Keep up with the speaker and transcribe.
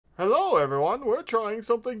Hello, everyone. We're trying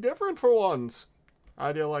something different for once.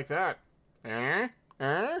 How do you like that? I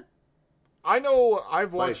know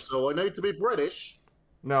I've watched... Wait, so I need to be British?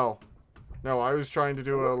 No. No, I was trying to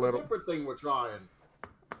do a What's little... the different thing we're trying?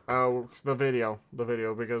 The video,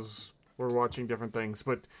 because we're watching different things.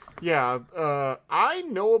 But yeah, I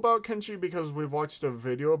know about Kenshi because we've watched a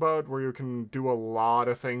video about where you can do a lot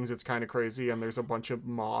of things. It's kind of crazy, and there's a bunch of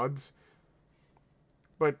mods.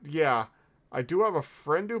 But yeah, I do have a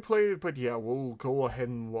friend who played it, but yeah, we'll go ahead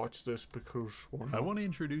and watch this because... I want to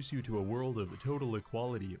introduce you to a world of total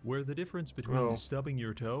equality, where the difference between stubbing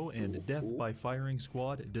your toe and death by firing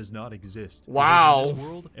squad does not exist. Wow! In this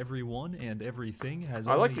world, everyone and everything has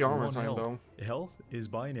I only like the armor one sign, health. though. Health is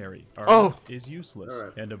binary. Armor is useless.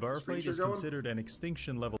 Right. And a bar fight is going? considered an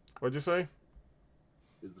extinction level. What'd you say?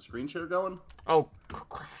 Is the screen share going? Oh,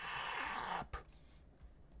 crap.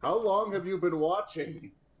 How long have you been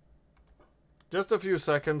watching? Just a few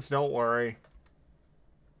seconds, don't worry.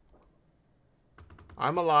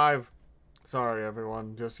 I'm alive. Sorry,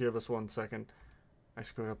 everyone. Just give us 1 second. I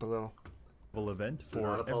screwed up a little. Event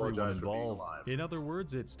for everyone involved. In other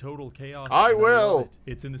words, it's total chaos. I will!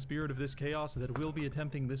 It's in the spirit of this chaos that we'll be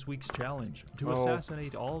attempting this week's challenge, to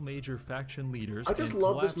assassinate all major faction leaders I just and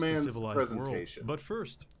love this collapse the man's civilized presentation. world. But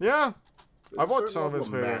first... Yeah! There's I've watched a some of his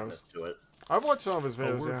certain level videos. madness to it. I've watched some of his A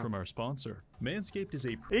videos, word yeah. from our sponsor. Manscaped is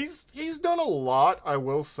a... He's done a lot, I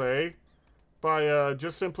will say, by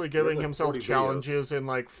just simply giving like himself 40 challenges in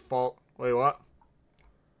like fall. Wait, what?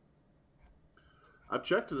 I've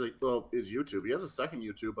checked his YouTube. He has a second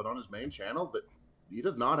YouTube, but on his main channel, that he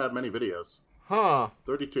does not have many videos. Huh.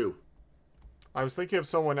 32. I was thinking of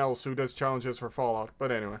someone else who does challenges for Fallout, but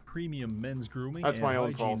anyway. Premium men's grooming That's and my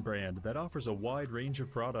own hygiene fault. brand that offers a wide range of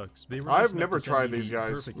products. I've never tried these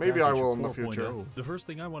guys. Maybe I will in the future. The first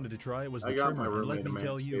thing I wanted to try was the got my trimmer, and let roommate me a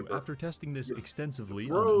tell you, manscaper. after testing this extensively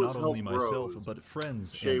Bros on not only help myself, bros but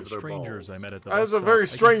friends shave and their strangers balls. I met at the That bus is a stop, very I can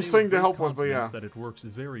strange say thing with to great help with, but confidence yeah. that it works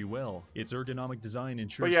very well. Its ergonomic design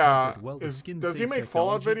ensures But yeah, comfort, while the does skin-safe he make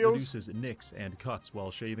Fallout technology videos? reduces nicks and cuts while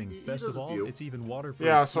shaving. Best does of a all, few. it's even waterproof.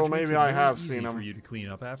 Yeah, so which makes maybe it I very have easy seen 'em. for you to clean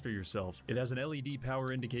up after yourself. It has an LED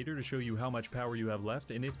power indicator to show you how much power you have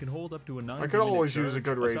left, and it can hold up to a 90-minute I could always charge. use a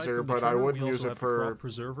good Aside razor, from the but I trimmer, wouldn't we use also it have the for... crop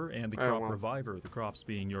preserver and the Oh, crop well. reviver, the crops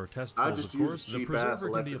being your I testicles, just of use course. The cheap-ass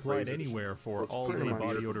preserver can be electric applied razors. anywhere for Looks all-day pretty body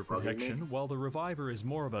much. odor Bugging me. protection, while the reviver is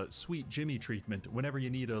more of a sweet Jimmy treatment whenever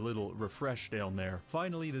you need a little refresh down there.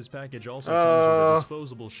 Finally, this package also comes with a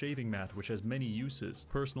disposable shaving mat, which has many uses.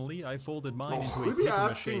 Personally, I folded mine into a We'd be paper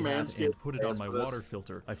asking mache hat Manscaped and put it on for my this. water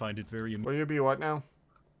filter. I find it very Will you be what now?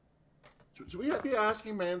 Should we be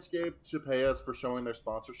asking Manscaped to pay us for showing their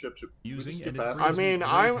sponsorship? Should we just using get and past it I this? mean, great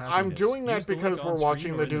I'm happiness. doing that Use the because link we're on watching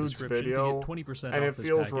screen the or in dude's description to video, get 20% and off it this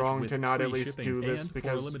feels package wrong with to not at free least shipping. do this And for a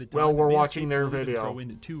because, limited well, time, we're Manscaped watching their will even video. throw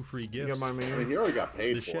in 2 free You gifts. get my I mean, meaning? he already got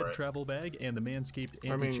paid The for shed it. travel bag and the Manscaped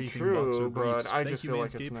I mean, anti-chafing true, boxer but briefs. I Thank just you, feel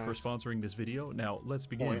like it's Manscaped, nice. for sponsoring this video. Now, let's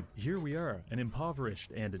begin. Point. Here we are, an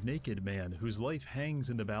impoverished and naked man whose life hangs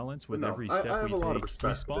in the balance with No, every I step have we a lot of take.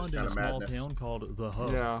 respect We for this spawned in kind a of small madness. town called The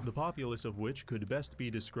Hub, Yeah. the populace of which could best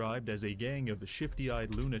be described as a gang of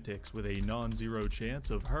shifty-eyed lunatics with a non-zero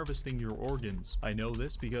chance of harvesting your organs. I know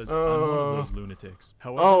this because I'm one of those lunatics.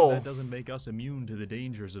 However, that doesn't make us immune to the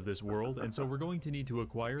dangers of this world, and so we're going to need to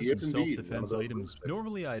acquire Yes, some indeed, self-defense one of those items. lunatics.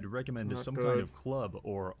 Normally, I'd recommend Not some good. kind of club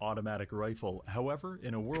or automatic rifle. However,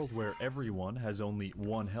 in a world where everyone has only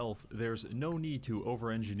 1 health, there's no need to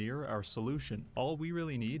over-engineer our solution. All we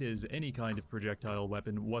really need is any kind of projectile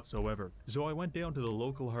weapon whatsoever. So I went down to the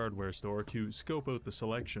local hardware store to scope out the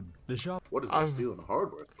selection. The shop What is this deal in a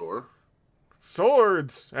hardware store?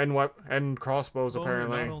 Swords and crossbows, owner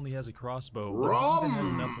apparently. not only has a crossbow, but it even has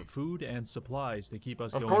Rum! enough food and supplies to keep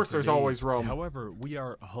us Of going course for there's days. always rum. However, we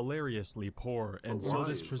are hilariously poor, and so why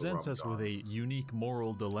this is the presents rum us gone? with a unique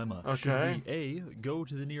moral dilemma. Okay. Should we A, go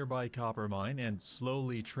to the nearby copper mine and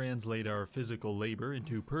slowly translate our physical labor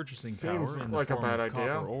into purchasing Seems power in the like a form bad of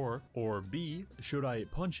idea. copper ore, or B, should I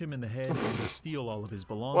punch him in the head and steal all of his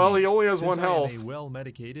belongings? Well, he only has Since 1 I am health. a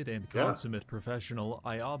well-medicated and Yeah. consummate professional,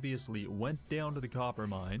 I obviously went down to the copper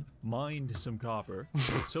mine, mined some copper,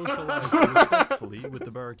 socialized respectfully with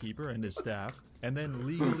the barkeeper and his staff, and then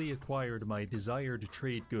legally acquired my desired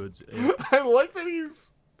trade goods. I like that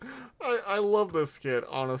he's... I love this skit,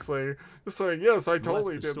 honestly. Just saying, yes, I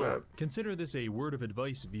totally left the did store. that. Consider this a word of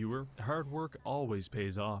advice, viewer. Hard work always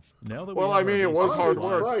pays off. Now that Well, we I have mean, our it was basic hard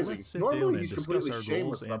supplies, work. let's sit Normally down and he's discuss completely our shameless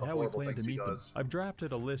goals and about the how we horrible plan to things he meet them. does. I've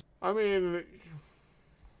drafted a list. I mean,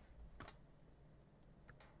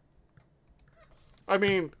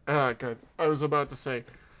 good. I was about to say,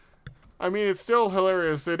 I mean, it's still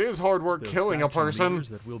hilarious. It is hard work The killing a faction person. leaders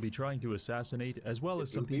that we'll be trying to assassinate, as well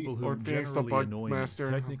as some people who Lord Phoenix, the generally Bug annoy me. Master.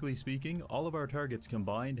 Technically speaking, all of our targets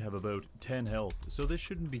combined have about 10 health, so this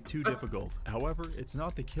shouldn't be too difficult. However, it's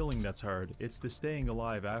not the killing that's hard, it's the staying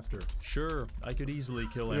alive after. Sure, I could easily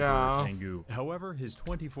kill Emperor Tengu. However, his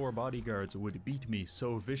 24 bodyguards would beat me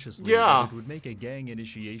so viciously that it would make a gang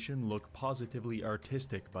initiation look positively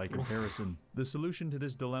artistic by comparison. The solution to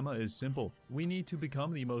this dilemma is simple. We need to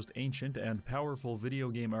become the most ancient and powerful video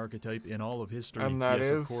game archetype in all of history. And that yes,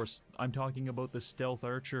 is? of course. I'm talking about the stealth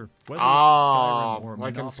archer. Whether it's Skyrim or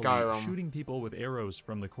like in Monopoly, Skyrim. shooting people with arrows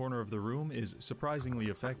from the corner of the room is surprisingly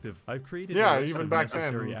effective. I've created Yeah, a list even of back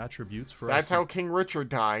necessary then. attributes for That's us to how King Richard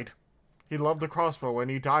died. He loved the crossbow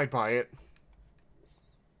and he died by it.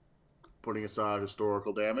 Putting aside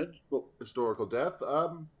historical damage, well, historical death.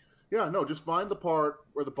 Yeah, no, just find the part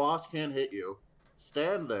where the boss can't hit you.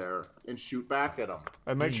 Stand there and shoot back at him.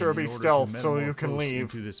 And make in sure it be order to stealth so you can metamorphose leave.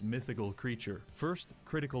 into this mythical creature. First,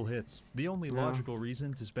 critical hits. The only logical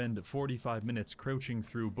reason to spend 45 minutes crouching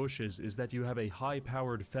through bushes is that you have a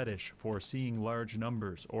high-powered fetish for seeing large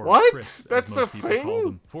numbers, or What? crits, That's as most a people call thing?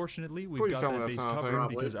 them. Fortunately, we've Please got tell me that that's base not a covered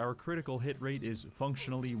thing. because our critical hit rate is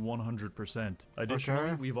functionally 100%. Additionally,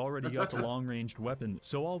 Okay. we've already got the long-ranged weapon,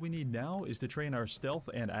 so all we need now is to train our stealth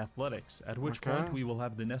and athletics, at which Okay. point we will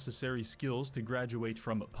have the necessary skills to graduate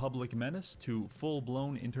from public menace to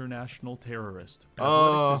full-blown international terrorist.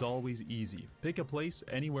 Athletics is always easy. Pick a place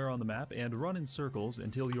anywhere on the map and run in circles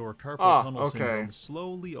until your carpal tunnel syndrome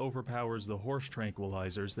slowly overpowers the horse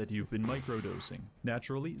tranquilizers that you've been microdosing.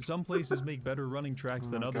 Naturally, some places make better running tracks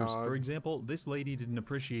than others. For example, this lady didn't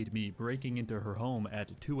appreciate me breaking into her home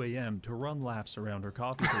at 2 a.m. to run laps around her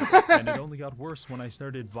coffee table, and it only got worse when I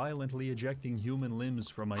started violently ejecting human limbs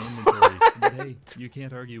from my inventory. But hey, you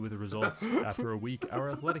can't argue with the results. After a week, our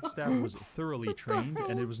athletic staff was thoroughly trained,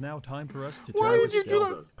 and it was now time for us to Why try would the you do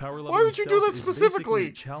stealth. that? Power Why level would you do that stealth is specifically?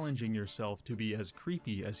 basically challenging yourself to be as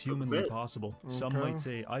creepy as humanly possible. Some might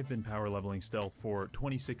say I've been power leveling stealth for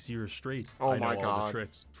 26 years straight. Oh I know my all God. the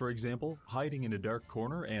tricks. For example, hiding in a dark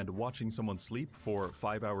corner and watching someone sleep for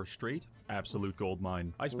 5 hours straight. Absolute gold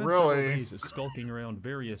mine. I spent several days skulking around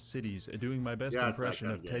various cities, doing my best impression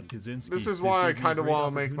of Ted Kaczynski. This is why I gave me kind of great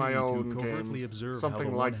want to make my opportunity own to covertly game. observe Something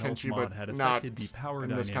how the like One Health Kenshi, mod but had not affected the power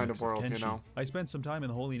in this kind of world, Kenshi. you know. I spent some time in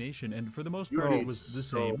the Holy Nation, and for the most You part, it need was the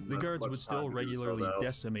so same. The guards much would still time to do so, regularly though.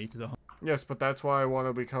 decimate the Yes, but that's why I want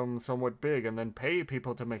to become somewhat big and then pay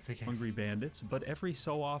people to make the game. hungry bandits, but every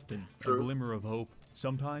so often, True. a glimmer of hope.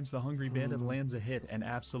 Sometimes the hungry bandit lands a hit and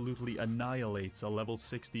absolutely annihilates a level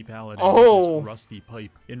 60 paladin with his rusty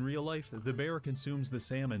pipe. In real life, the bear consumes the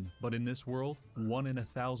salmon, but in this world, 1 in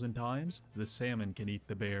 1,000 times, the salmon can eat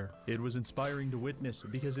the bear. It was inspiring to witness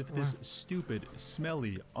because if this stupid,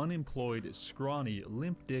 smelly, unemployed, scrawny,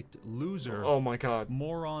 limp-dicked loser, Oh my God.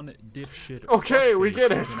 moron, dipshit, Okay, we fuckface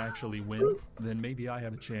get it. can actually win, then maybe I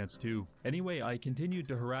have a chance too. Anyway, I continued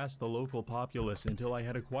to harass the local populace until I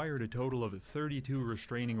had acquired a total of 32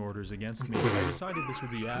 restraining orders against me. I decided this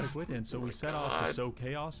would be adequate, and so we set off to sow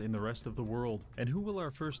chaos in the rest of the world. And who will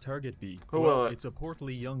our first target be? Who well, will it? it's a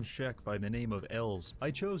portly young Czech by the name of Els.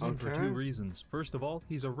 I chose him for Okay. 2 reasons. First of all,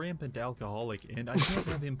 he's a rampant alcoholic, and I can't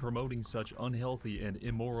have him promoting such unhealthy and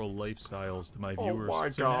immoral lifestyles to my Oh viewers. my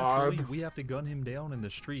So God. naturally, we have to gun him down in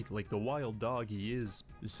the street like the wild dog he is.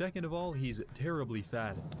 Second of all, he's terribly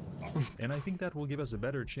fat. And I think that will give us a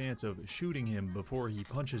better chance of shooting him before he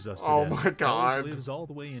punches us to Oh death. my God. Els lives all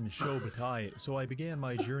the way in Shobatai, so I began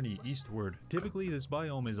my journey eastward. Typically, this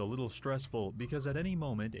biome is a little stressful because at any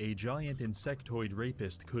moment a giant insectoid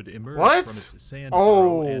rapist could emerge What? from its sand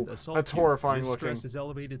Oh, burrow and assault that's you. horrifying This looking. stress is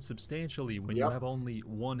elevated substantially when you have only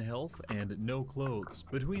 1 health and no clothes.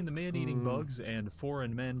 Between the man-eating bugs and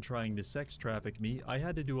foreign men trying to sex traffic me, I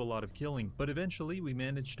had to do a lot of killing, but eventually we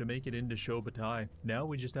managed to make it into Shobatai. Now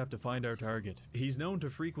we just have to find our target. He's known to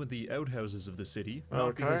frequent the outhouses of the city,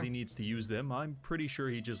 not because he needs to use them. I'm pretty sure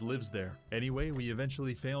he just lives there. Anyway, we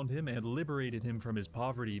eventually found him and liberated him from his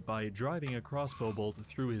poverty by driving a crossbow bolt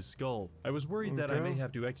through his skull. I was worried that I may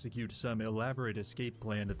have to execute some elaborate escape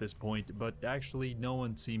plan at this point, but actually no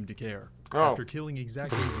one seemed to care. After killing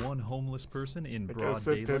exactly 1 homeless person in broad guess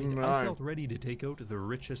it daylight, didn't I felt ready to take out the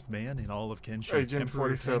richest man in all of Kenshi, Agent Emperor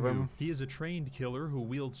 47. Tengu. He is a trained killer who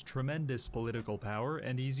wields tremendous political power,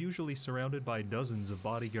 and he's usually surrounded by dozens of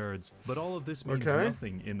bodyguards. But all of this means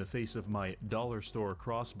nothing in the face of my dollar dollar store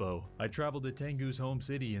crossbow. I traveled to Tengu's home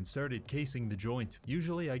city and started casing the joint.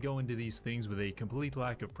 Usually I go into these things with a complete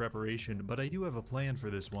lack of preparation, but I do have a plan for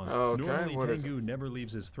this one. Okay, Normally what is Tengu never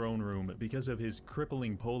leaves his throne room because of his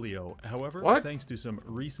crippling polio. However, What? thanks to some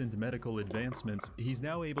recent medical advancements, he's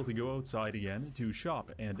now able to go outside again to shop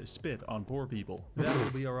and spit on poor people. That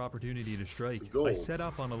will be our opportunity to strike. I Goals. set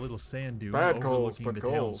up on a little sand dune Bad goals, overlooking but the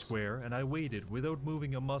town goals. square, and I waited without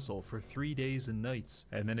moving a muscle for 3 days and nights,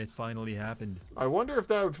 and then it finally happened. I wonder if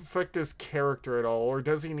that would affect his character at all, or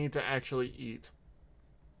does he need to actually eat?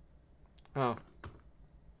 Oh.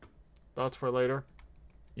 Thoughts for later?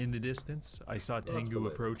 In the distance, I saw That's Tengu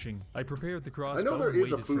related. approaching. I prepared the I crossbow know there and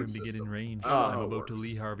is a waited for him food to get in system. range. I don't know I'm how it about to works.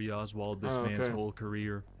 Lee Harvey Oswald this Oh, man's okay. whole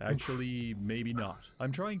career. Actually, maybe not.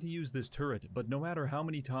 I'm trying to use this turret, but no matter how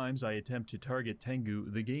many times I attempt to target Tengu,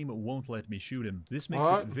 the game won't let me shoot him. This makes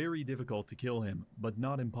What? it very difficult to kill him, but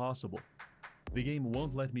not impossible. The game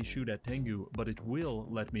won't let me shoot at Tengu, but it will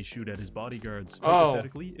let me shoot at his bodyguards. Oh.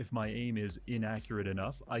 Hypothetically, if my aim is inaccurate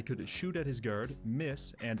enough, I could shoot at his guard,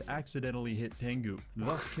 miss, and accidentally hit Tengu,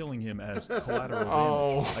 thus killing him as collateral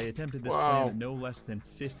Oh. damage. I attempted this Wow. plan no less than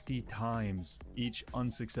 50 times, each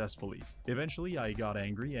unsuccessfully. Eventually, I got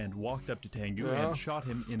angry and walked up to Tengu Yeah. and shot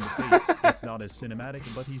him in the face. It's not as cinematic,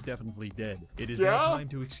 but he's definitely dead. It is now Yeah. time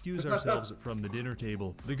to excuse ourselves from the dinner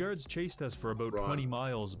table. The guards chased us for about Run. 20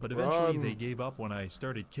 miles, but eventually Run. they gave up when I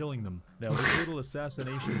started killing them. Now, this little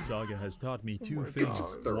assassination saga has taught me two things.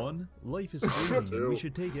 God. One, life is fleeting, and we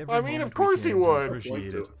should take every I mean, moment of course we he can to would.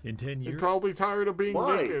 appreciate it. In 10 He's years, probably tired of being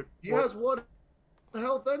Why? naked. He has one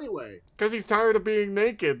health anyway. Because he's tired of being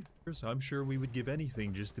naked. I'm sure we would give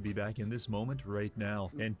anything just to be back in this moment right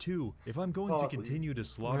now. And two, if I'm going to Possibly. continue to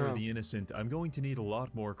slaughter Yeah. the innocent, I'm going to need a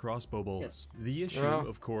lot more crossbow bolts. The issue, Yeah.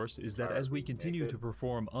 of course, is that as we continue to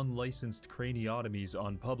perform unlicensed craniotomies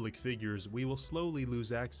on public figures, we will slowly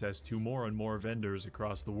lose access to more and more vendors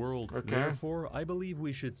across the world. Okay. Therefore, I believe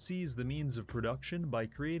we should seize the means of production by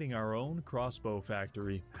creating our own crossbow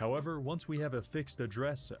factory. However, once we have a fixed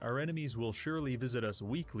address, our enemies will surely visit us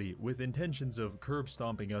weekly with intentions of curb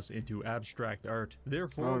stomping us into abstract art.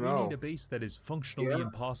 Therefore, Oh, we no. need a base that is functionally Yeah.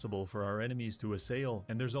 impossible for our enemies to assail,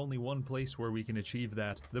 and there's only one place where we can achieve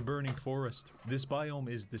that: the burning forest. This biome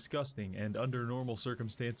is disgusting, and under normal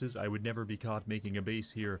circumstances, I would never be caught making a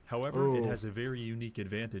base here. However, it Ooh. has a very unique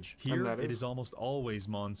advantage. Here, that it is? is almost always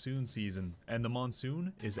monsoon season, and the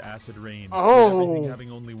monsoon is acid rain. Oh. With everything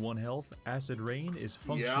having only one health, acid rain is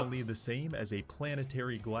functionally the same as a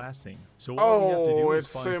planetary glassing. So all we have to do Oh, is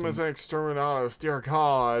it's find same some as Exterminatus, dear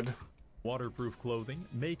God. waterproof clothing,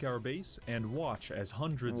 make our base, and watch as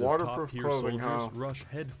hundreds Waterproof of top-tier clothing, soldiers huh? rush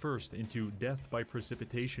headfirst into death by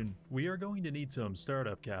precipitation. We are going to need some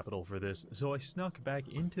startup capital for this, so I snuck back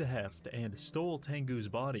into Heft and stole Tengu's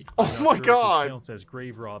body. Oh I'm not my sure if this God! counts as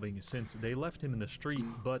grave robbing since they left him in the street,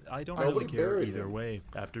 but I don't I really would've care buried either him. way.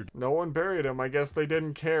 After No one buried him. I guess they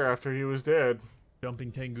didn't care after he was dead.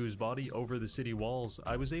 dumping Tengu's body over the city walls,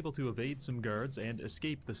 I was able to evade some guards and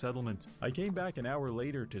escape the settlement. I came back an hour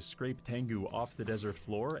later to scrape Tengu off the desert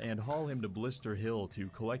floor and haul him to Blister Hill to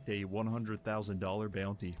collect a $100,000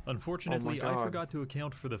 bounty. Unfortunately, I God. forgot to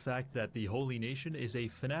account for the fact that the Holy Nation is a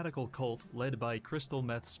fanatical cult led by crystal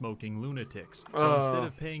meth-smoking lunatics. So instead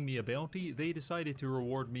of paying me a bounty, they decided to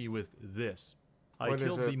reward me with this. I What is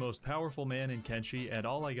killed it? the most powerful man in Kenshi, and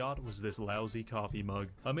all I got was this lousy coffee mug.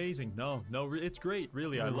 Amazing. No, it's great.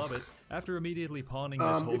 Really, I love it. After immediately pawning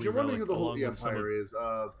this holy If you're wondering who relic the along Holy with some of Empire is,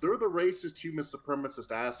 they're the racist, human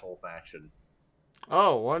supremacist asshole faction.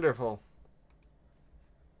 Oh, wonderful.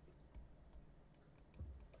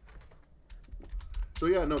 So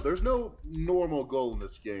yeah, no, there's no normal goal in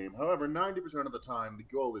this game. However, 90% of the time, the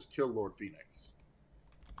goal is kill Lord Phoenix.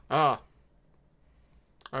 Ah.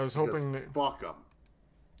 I was Because hoping... that- fuck them.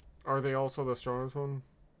 Are they also the strongest one?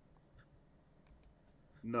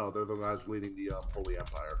 No, they're the guys leading the Holy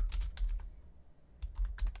Empire.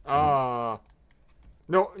 Ah.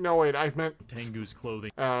 No, wait, I meant... Tengu's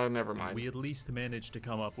clothing. never mind. We at least managed to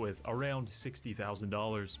come up with around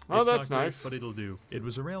 $60,000. Oh, It's that's not great, nice. but it'll do. It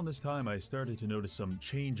was around this time I started to notice some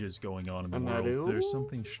changes going on in the And that world. is? There's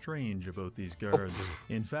something strange about these guards.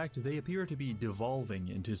 In fact, they appear to be devolving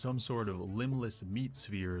into some sort of limbless meat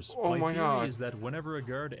spheres. Oh my theory God. is that whenever a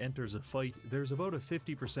guard enters a fight, there's about a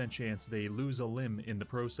 50% chance they lose a limb in the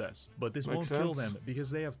process. But this Makes won't kill sense. them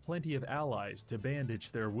because they have plenty of allies to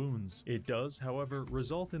bandage their wounds. It does, however,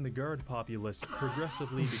 result in the guard populace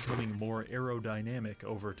progressively becoming more aerodynamic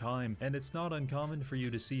over time, and it's not uncommon for you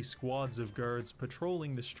to see squads of guards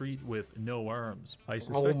patrolling the street with no arms. I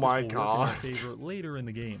suspect this will work in our favor later in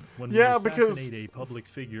the game, when we assassinate a public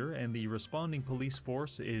figure and the responding police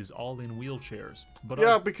force is all in wheelchairs. But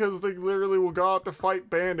yeah, because they literally will go out to fight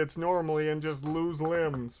bandits normally and just lose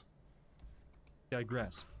limbs.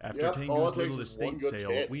 Digress. After Tango's little estate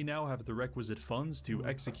sale, we now have the requisite funds to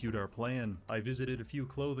execute our plan. I visited a few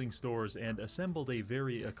clothing stores and assembled a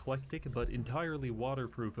very eclectic but entirely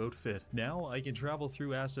waterproof outfit. Now I can travel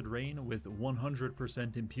through acid rain with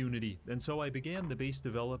 100% impunity, and so I began the base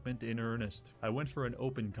development in earnest. I went for an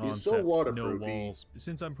open concept, no walls,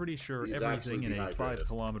 since I'm pretty sure everything in a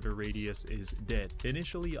 5-kilometer radius is dead.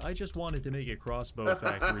 Initially, I just wanted to make a crossbow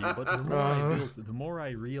factory, but the more I built, the more I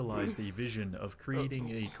realized a vision of creating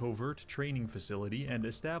a covert training facility and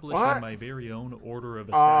establishing my very own order of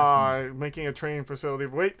assassins. Making a training facility.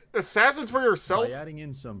 Wait, assassins for yourself? By adding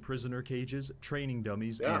in some prisoner cages, training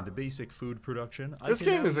dummies, and basic food production, this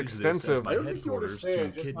game is extensive. I don't think you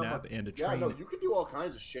understand to kidnap and train. Yeah, no, you can do all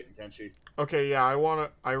kinds of shit in Kenshi. Okay, yeah,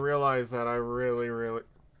 I realize that I really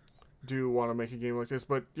do want to make a game like this,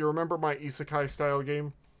 but you remember my isekai style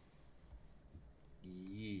game?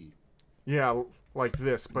 Yeah, like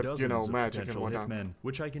this, but dozens you know, magic and whatnot. Hitmen,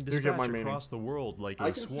 which I can dispatch across the world like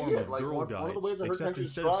a swarm of Girl Guides, except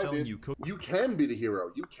instead of selling you you can be the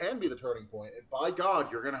hero, you can be the turning point, and by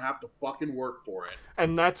God, you're gonna have to fucking work for it.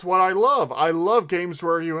 And that's what I love. I love games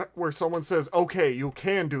where someone says, "Okay, you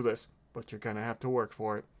can do this, but you're gonna have to work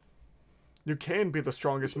for it. You can be the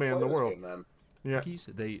strongest man in the world." Yeah.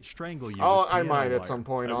 They strangle you. I might at some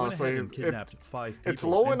point, honestly. It's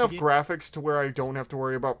low enough graphics to where I don't have to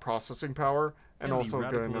worry about processing power. And also the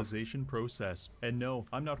radicalization process. And no,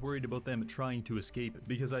 I'm not worried about them trying to escape,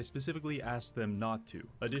 because I specifically asked them not to.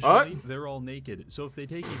 Additionally, they're all naked, so if they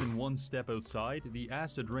take even one step outside, the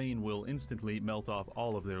acid rain will instantly melt off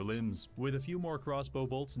all of their limbs. With a few more crossbow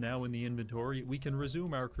bolts now in the inventory, we can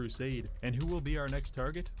resume our crusade. And who will be our next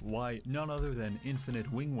target? Why, none other than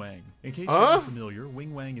Infinite Wing Wang. In case you're unfamiliar,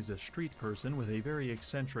 Wing Wang is a street person with a very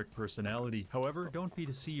eccentric personality. However, don't be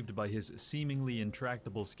deceived by his seemingly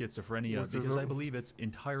intractable schizophrenia, because I believe it's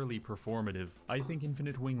entirely performative. I think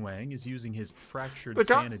Infinite Wing Wang is using his fractured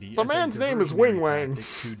sanity the man's name is Wing Wang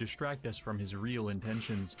to distract us from his real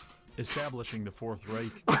intentions, establishing the Fourth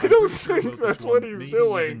Reich. I don't think that's what he's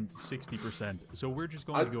doing. 60%. So we're just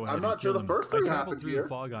going to go ahead. I'm not sure the first three happened through the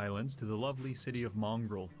Fog Islands to the lovely city of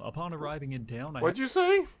Mongrel. Upon arriving in town, what'd you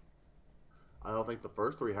say? I don't think the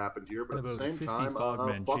first three happened here, but at the same 50 time,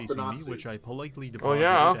 fogmen fuck the chasing Nazis. me, which I politely deposited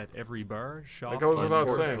at every bar, shop,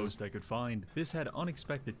 post I could find. This had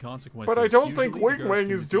unexpected consequences. But I don't think Wing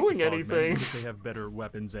Wang is doing anything. They have better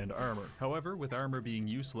weapons and armor. However, with armor being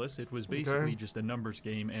useless, it was basically just a numbers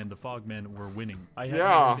game, and the fogmen were winning. I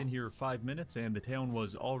had been here 5 minutes, and the town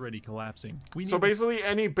was already collapsing. So basically,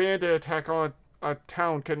 any bandit attack on a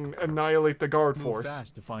town can annihilate the guard force. Move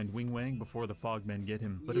fast to find Wing Wang before the fogmen get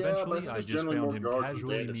him, but eventually I just found him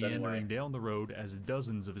casually meandering down the road as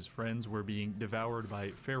dozens of his friends were being devoured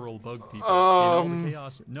by feral bug people. In all the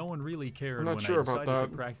chaos, no one really cared when I decided to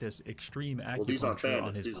practice extreme acupuncture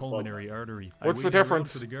on his pulmonary artery. What's the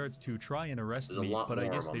difference? For the guards to try and arrest me, but I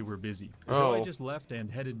guess they were busy. So I just left and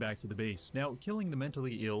headed back to the base. Now, killing the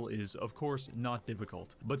mentally ill is, of course, not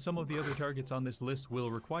difficult, but some of the other targets on this list will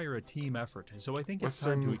require a team effort, so I think it's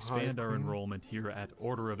time to expand our enrollment here at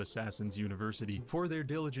Order of Assassins University. For their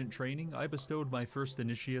diligent training, I bestowed my first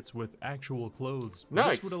initiates with actual clothes.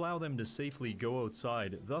 Nice. This would allow them to safely go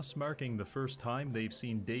outside, thus marking the first time they've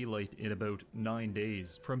seen daylight in about 9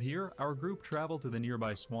 days. From here, our group traveled to the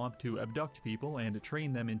nearby swamp to abduct people and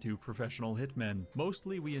train them into professional hitmen.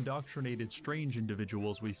 Mostly, we indoctrinated strange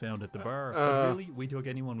individuals we found at the bar, but really, we took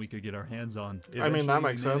anyone we could get our hands on. Eventually, I mean, that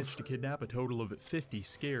makes we managed sense. to kidnap a total of 50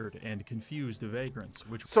 scared and confused vagrants,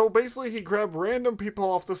 So basically he grabbed random people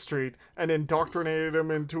off the street and indoctrinated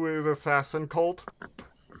them into his assassin cult?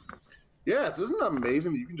 Yes, isn't it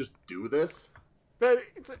amazing that you can just do this?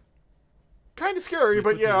 It's kind of scary,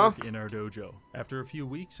 but yeah. In our dojo. After a few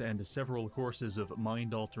weeks and several courses of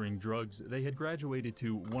mind-altering drugs, they had graduated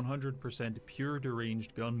to 100% pure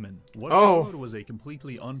deranged gunmen. What followed was a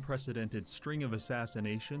completely unprecedented string of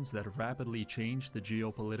assassinations that rapidly changed the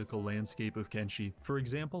geopolitical landscape of Kenshi. For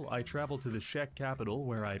example, I traveled to the Shek capital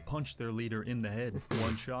where I punched their leader in the head.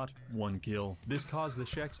 One shot, one kill. This caused the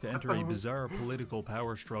Sheks to enter a bizarre political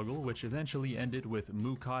power struggle, which eventually ended with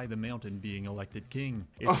Mukai the Mountain being elected king.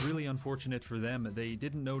 It's really unfortunate for them. They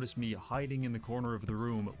didn't notice me hiding in the corner of the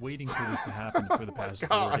room, waiting for this to happen for the past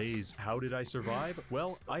 4 days. How did I survive?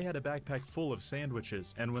 Well, I had a backpack full of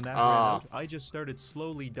sandwiches, and when that ran out, I just started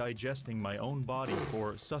slowly digesting my own body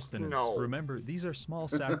for sustenance. No. Remember, these are small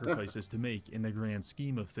sacrifices to make in the grand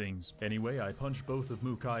scheme of things. Anyway, I punched both of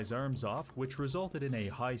Mukai's arms off, which resulted in a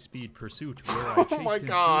high-speed pursuit where I chased him through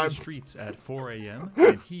the streets at 4 a.m.,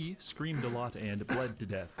 and he screamed a lot and bled to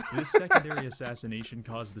death. This secondary assassination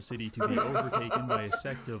caused the city to be overtaken by a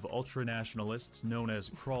sect of ultra-nationalists known as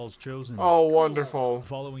Krall's Chosen. Oh, wonderful.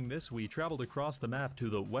 Following this, we traveled across the map to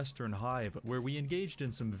the Western Hive, where we engaged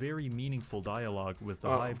in some very meaningful dialogue with the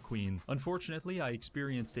Hive Queen. Unfortunately, I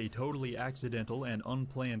experienced a totally accidental and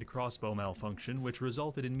unplanned crossbow malfunction, which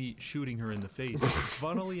resulted in me shooting her in the face.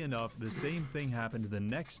 Funnily enough, the same thing happened the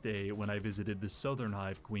next day when I visited the Southern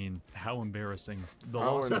Hive Queen. How embarrassing. The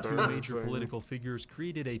loss of two major political figures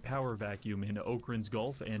created a power vacuum in Okran's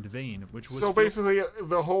Gulf and Vane, which was... So basically,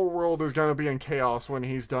 the whole world is gonna be in chaos when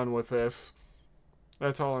he's done with this.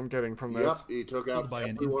 That's all I'm getting from this. Yep, he took out by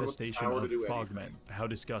an infestation of fogmen. How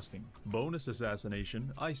disgusting. Bonus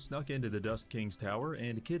assassination, I snuck into the Dust King's tower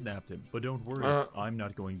and kidnapped him. But don't worry, I'm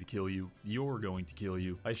not going to kill you. You're going to kill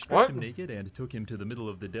you. I stripped him naked and took him to the middle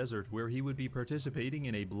of the desert where he would be participating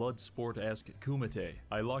in a blood sport-esque kumite.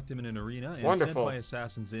 I locked him in an arena and sent my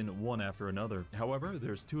assassins in one after another. However,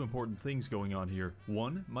 there's two important things going on here.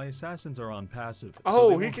 One, my assassins are on passive.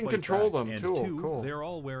 Oh, so he can control them too. And two, cool. They're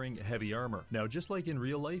all wearing heavy armor. Now, just like in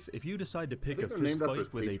real life, if you decide to pick a fist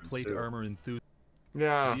fight with a plate armor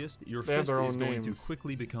enthusiast, your fist is going to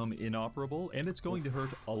quickly become inoperable, and it's going to hurt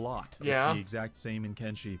a lot. It's the exact same in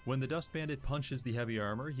Kenshi. When the Dust Bandit punches the heavy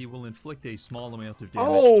armor, he will inflict a small amount of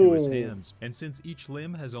damage to his hands. And since each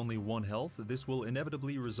limb has only 1 health, this will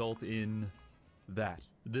inevitably result in... that.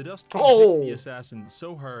 The Dust King hit the assassin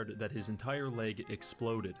so hard that his entire leg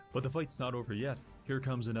exploded. But the fight's not over yet. Here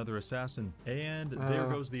comes another assassin, and there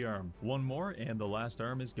goes the arm. One more, and the last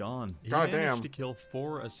arm is gone. He managed to kill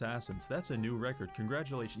 4 assassins. That's a new record.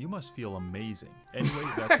 Congratulations. You must feel amazing. Anyway,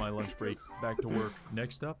 that's my lunch break. Back to work.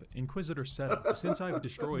 Next up, Inquisitor Seta. Since I've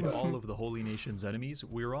destroyed all of the Holy Nation's enemies,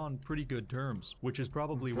 we're on pretty good terms, which is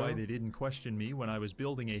probably why they didn't question me when I was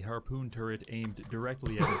building a harpoon turret aimed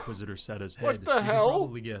directly at Inquisitor Seta's head. What the hell? You can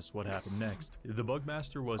probably guess what happened next. The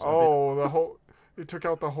Bugmaster was He took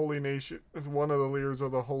out the Holy Nation. It's one of the leaders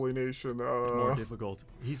of the Holy Nation. More difficult.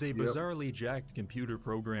 He's a bizarrely jacked computer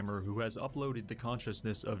programmer who has uploaded the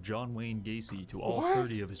consciousness of John Wayne Gacy to all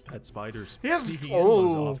 30 of his pet spiders. Speaking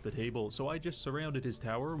was off the table, so I just surrounded his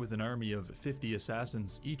tower with an army of 50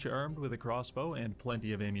 assassins, each armed with a crossbow and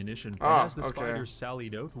plenty of ammunition. And as the spiders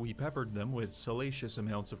sallied out, we peppered them with salacious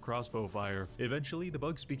amounts of crossbow fire. Eventually, the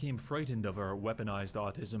bugs became frightened of our weaponized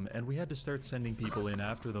autism, and we had to start sending people in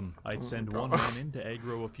after them. I'd send one man in to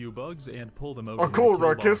aggro a few bugs and pull them out. Cool,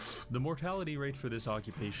 Ruckus. The mortality rate for this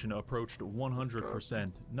occupation approached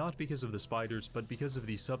 100%, not because of the spiders, but because of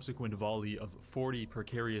the subsequent volley of 40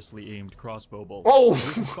 precariously aimed crossbow bolts.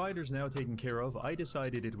 With the spiders now taken care of, I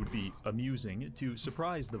decided it would be amusing to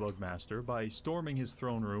surprise the Bugmaster by storming his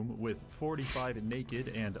throne room with 45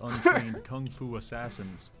 naked and untrained kung fu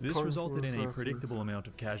assassins. This resulted in a predictable amount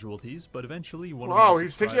of casualties, but eventually one of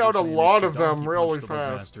he's taking out a lot of them really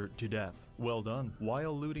fast. To death. Well done.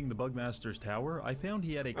 While looting the Bugmaster's tower, I found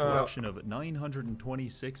he had a collection of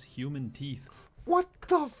 926 human teeth. What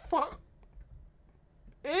the fuck?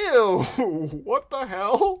 Ew! What the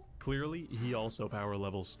hell? Clearly, he also power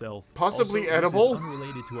levels stealth. Possibly also, edible? This is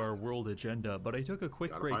unrelated to our world agenda, but I took a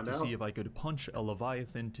quick break to see if I could punch a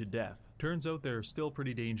Leviathan to death. Turns out they're still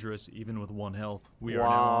pretty dangerous, even with 1 health. We are now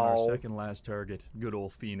on our second last target, good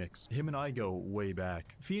old Phoenix. Him and I go way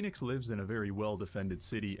back. Phoenix lives in a very well-defended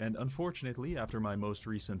city, and unfortunately, after my most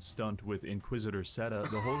recent stunt with Inquisitor Seta,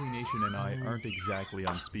 the Holy Nation and I aren't exactly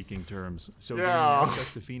on speaking terms. So getting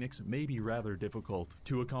access to Phoenix may be rather difficult.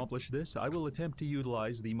 To accomplish this, I will attempt to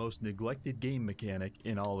utilize the most neglected game mechanic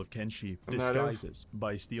in all of Kenshi, disguises.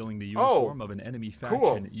 By stealing the uniform of an enemy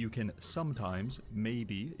faction, you can sometimes,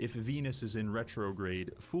 maybe, if Venus is in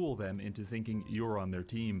retrograde, fool them into thinking you're on their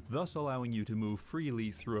team, thus allowing you to move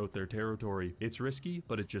freely throughout their territory. It's risky,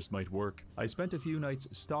 but it just might work. I spent a few nights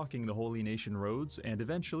stalking the Holy Nation roads, and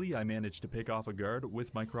eventually I managed to pick off a guard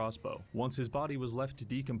with my crossbow. Once his body was left to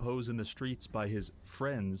decompose in the streets by his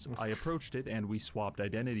friends, I approached it and we swapped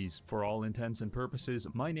identities. For all intents and purposes,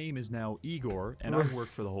 my name is now Igor, and I work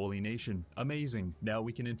for the Holy Nation. Amazing. Now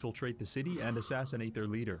we can infiltrate the city and assassinate their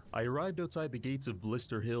leader. I arrived outside the gates of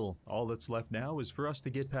Blister Hill. All All that's left now is for us to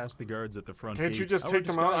get past the guards at the front Can't gate. you just Our take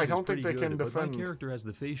them out? I disguise is don't think pretty they can good, defend. But my character has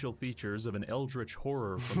the facial features of an eldritch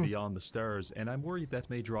horror from beyond the stars, and I'm worried that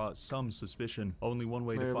may draw some suspicion. Only one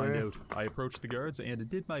way to find out. I approached the guards and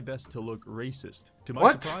did my best to look racist. To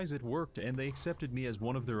my surprise, it worked, and they accepted me as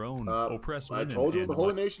one of their own, oppressed women. I told you what the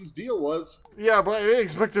Holy Nation's deal was. Yeah, but I didn't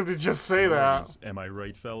expect him to just say that. Am I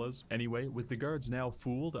right, fellas? Anyway, with the guards now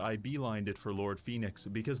fooled, I beelined it for Lord Phoenix,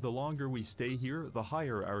 because the longer we stay here, the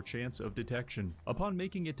higher our chance of detection. Upon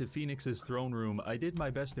making it to Phoenix's throne room, I did my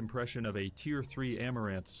best impression of a Tier 3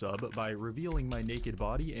 Amaranth sub by revealing my naked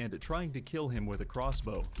body and trying to kill him with a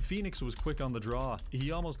crossbow. Phoenix was quick on the draw.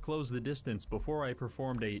 He almost closed the distance before I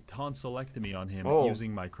performed a tonsillectomy on him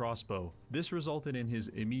using my crossbow. This resulted in his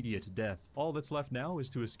immediate death. All that's left now is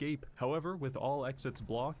to escape. However, with all exits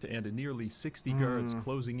blocked and nearly 60 guards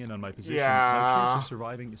closing in on my position, my chance of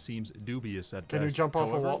surviving seems dubious at best. Can you jump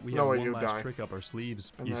off a wall? We have one last trick up our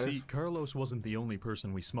sleeves. You see, Carlos wasn't the only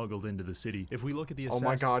person we smuggled into the city. If we look at the Oh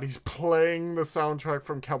my god, he's playing the soundtrack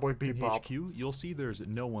from Cowboy Bebop. HQ, you'll see there's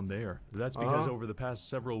no one there. That's because over the past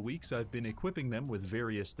several weeks, I've been equipping them with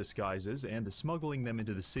various disguises and smuggling them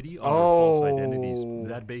into the city under false identities.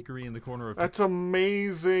 That bakery in the corner of... That's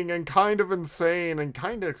amazing and kind of insane and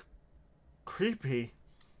kind of creepy.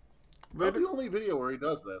 Not the only video where he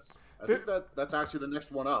does this. I think that's actually the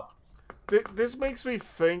next one up. This makes me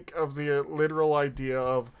think of the literal idea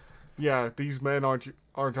of, yeah, these men aren't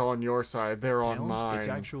on your side, they're on mine. It's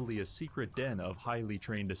actually a secret den of highly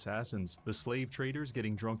trained assassins. The slave traders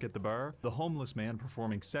getting drunk at the bar, the homeless man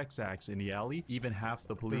performing sex acts in the alley, even half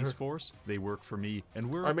the police force, they work for me.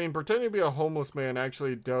 And we're... I mean, pretending to be a homeless man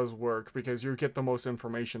actually does work because you get the most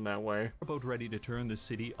information that way. About ready to turn the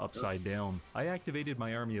city upside down. I activated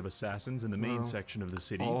my army of assassins in the main section of the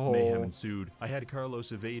city. Mayhem ensued. I had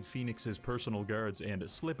Carlos evade Phoenix's personal guards and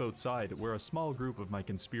slip outside where a small group of my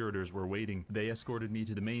conspirators were waiting. They escorted me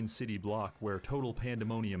to the main city block where total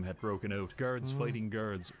pandemonium had broken out. Guards fighting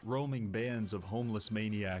guards, roaming bands of homeless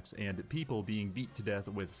maniacs, and people being beat to death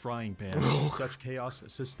with frying pans. Such chaos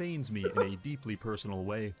sustains me in a deeply personal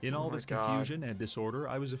way. In all this confusion and disorder,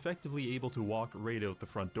 I was effectively able to walk right out the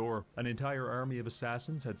front door. An entire army of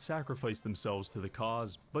assassins had sacrificed themselves to the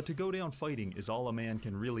cause. But to go down fighting is all a man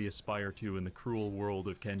can really aspire to in the cruel world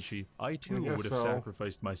of Kenshi. I too would have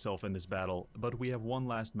sacrificed myself in this battle, but we have one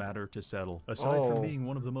last matter to settle. Aside from being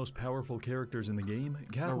one of the most powerful characters in the game,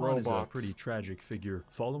 Cathlon is a pretty tragic figure.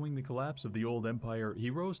 Following the collapse of the old empire, he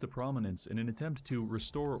rose to prominence in an attempt to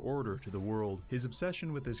restore order to the world. His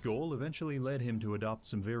obsession with this goal eventually led him to adopt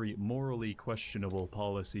some very morally questionable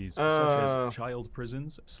policies, such as child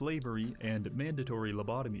prisons, slavery, and mandatory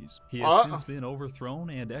lobotomies. He has since been overthrown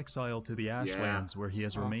and exiled to the Ashlands, where he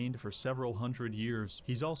has remained for several hundred years.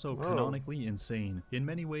 He's also canonically insane. In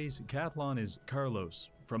many ways, Cathlon is Carlos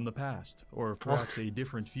from the past, or perhaps a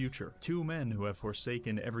different future. Two men who have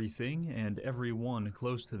forsaken everything and everyone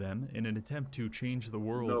close to them in an attempt to change the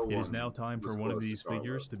world. It is now time for one of these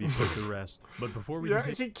figures to be put to rest. But before we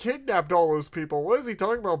he kidnapped all those people. What is he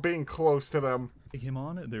talking about being close to them? Take him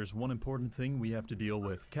on, there's one important thing we have to deal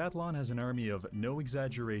with. Cathlon has an army of, no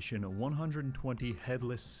exaggeration, 120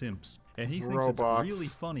 headless simps. And he thinks it's really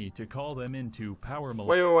funny to call them into power...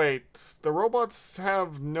 Wait. The robots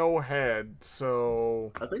have no head,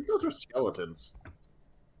 so... I think those are skeletons.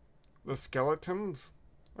 The skeletons?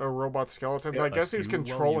 Robot skeletons? I guess he's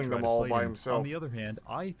controlling them all by himself. On the other hand,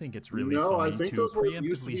 I think it's really funny to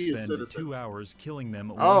preemptively spend 2 hours killing them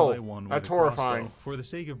one by one with that's a horrifying. crossbow. For the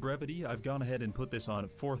sake of brevity, I've gone ahead and put this on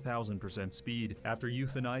 4,000% speed. After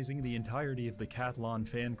euthanizing the entirety of the Cathlon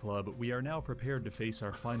fan club, we are now prepared to face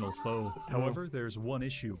our final foe. However, there's one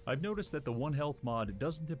issue. I've noticed that the One Health mod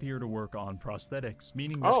doesn't appear to work on prosthetics,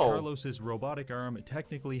 meaning that Carlos's robotic arm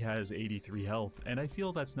technically has 83 health, and I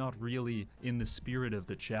feel that's not really in the spirit of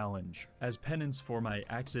the challenge. As penance for my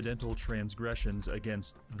accidental transgressions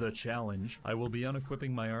against the challenge, I will be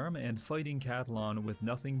unequipping my arm and fighting Cathlon with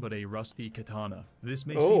nothing but a rusty katana. This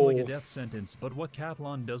may seem like a death sentence, but what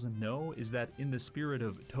Cathlon doesn't know is that in the spirit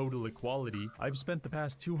of total equality, I've spent the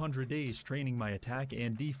past 200 days training my attack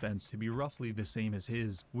and defense to be roughly the same as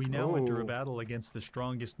his. We now enter a battle against the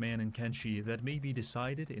strongest man in Kenshi that may be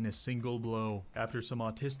decided in a single blow. After some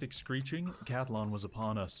autistic screeching, Cathlon was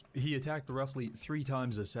upon us. He attacked roughly 3 times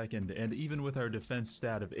times a second, and even with our defense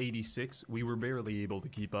stat of 86, we were barely able to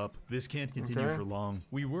keep up. This can't continue for long.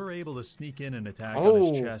 We were able to sneak in an attack on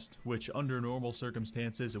his chest, which under normal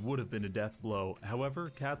circumstances would have been a death blow.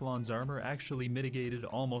 However, Catalan's armor actually mitigated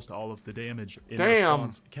almost all of the damage. In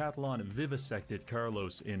response, Catalan vivisected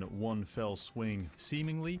Carlos in one fell swing.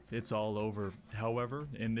 Seemingly, it's all over. However,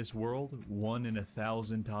 in this world, 1 in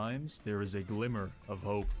 1,000 times, there is a glimmer of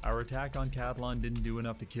hope. Our attack on Catalan didn't do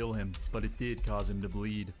enough to kill him, but it did cause him to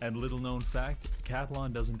bleed. And little known fact,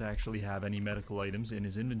 Catalan doesn't actually have any medical items in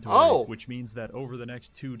his inventory, which means that over the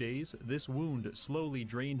next 2 days, this wound slowly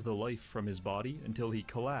drained the life from his body until he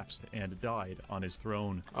collapsed and died on his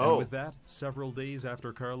throne. And with that, several days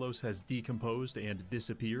after Carlos has decomposed and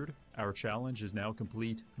disappeared, our challenge is now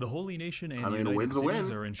complete. The Holy Nation and United Cities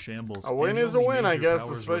are in shambles. A win is a win, I guess,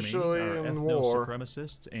 especially in war.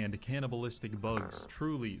 Ethno-supremacists and cannibalistic bugs.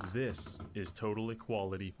 Truly, this is total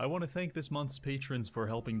equality. I want to thank this month's patrons for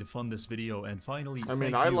helping to fund this video, and finally, I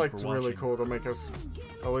mean, I'd like to really cool to make us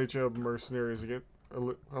a legion of mercenaries again,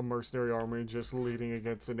 a mercenary army just leading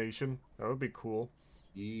against a nation. That would be cool.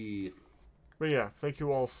 Yeah. But yeah, thank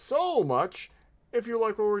you all so much. If you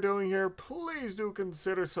like what we're doing here, please do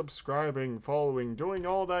consider subscribing, following, doing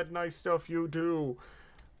all that nice stuff you do.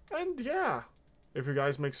 And yeah, if you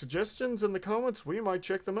guys make suggestions in the comments, we might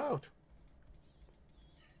check them out.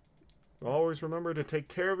 Always remember to take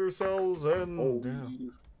care of yourselves and...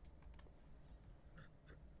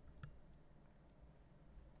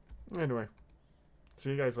 Anyway, see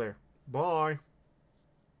you guys later. Bye.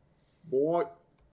 Boy.